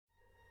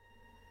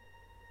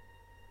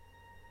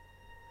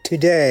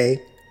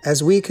Today,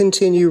 as we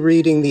continue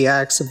reading the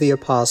Acts of the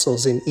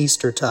Apostles in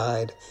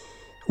Eastertide,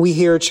 we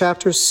hear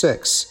chapter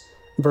 6,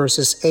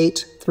 verses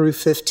 8 through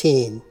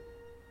 15.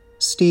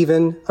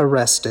 Stephen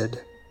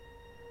arrested.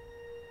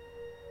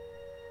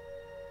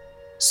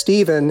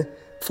 Stephen,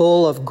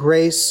 full of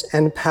grace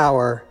and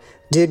power,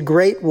 did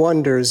great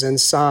wonders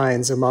and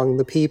signs among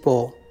the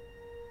people.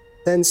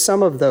 Then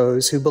some of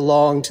those who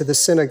belonged to the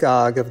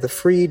synagogue of the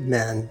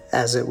freedmen,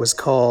 as it was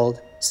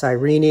called,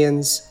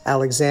 Cyrenians,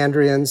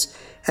 Alexandrians,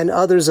 and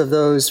others of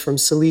those from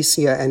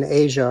Cilicia and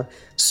Asia,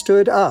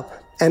 stood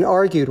up and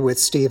argued with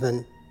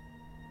Stephen.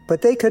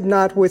 But they could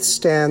not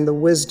withstand the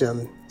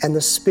wisdom and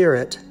the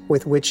spirit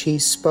with which he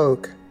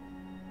spoke.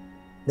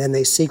 Then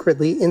they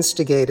secretly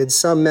instigated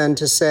some men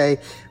to say,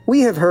 "We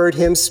have heard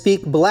him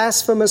speak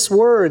blasphemous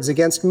words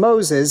against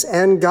Moses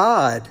and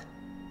God."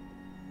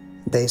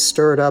 They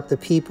stirred up the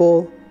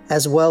people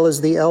as well as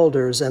the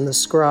elders and the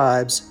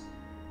scribes.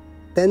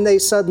 Then they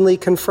suddenly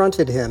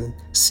confronted him,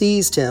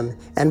 seized him,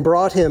 and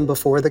brought him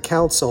before the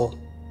council.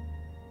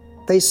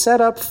 They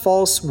set up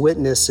false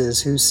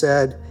witnesses who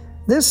said,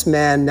 "This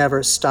man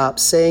never stopped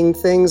saying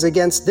things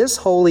against this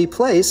holy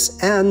place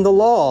and the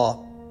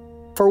law.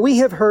 For we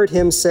have heard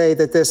him say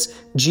that this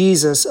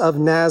Jesus of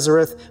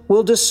Nazareth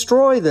will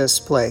destroy this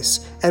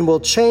place and will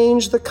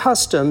change the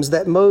customs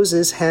that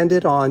Moses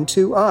handed on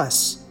to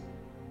us."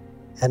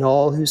 And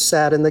all who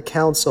sat in the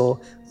council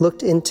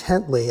looked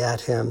intently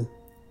at him.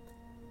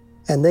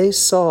 And they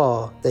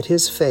saw that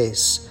his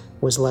face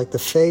was like the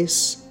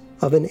face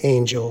of an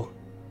angel.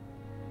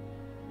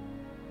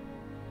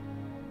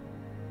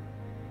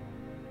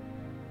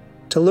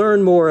 To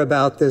learn more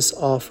about this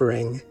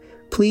offering,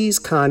 please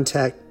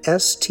contact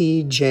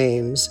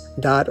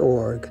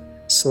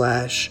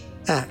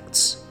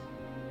stjames.org/acts.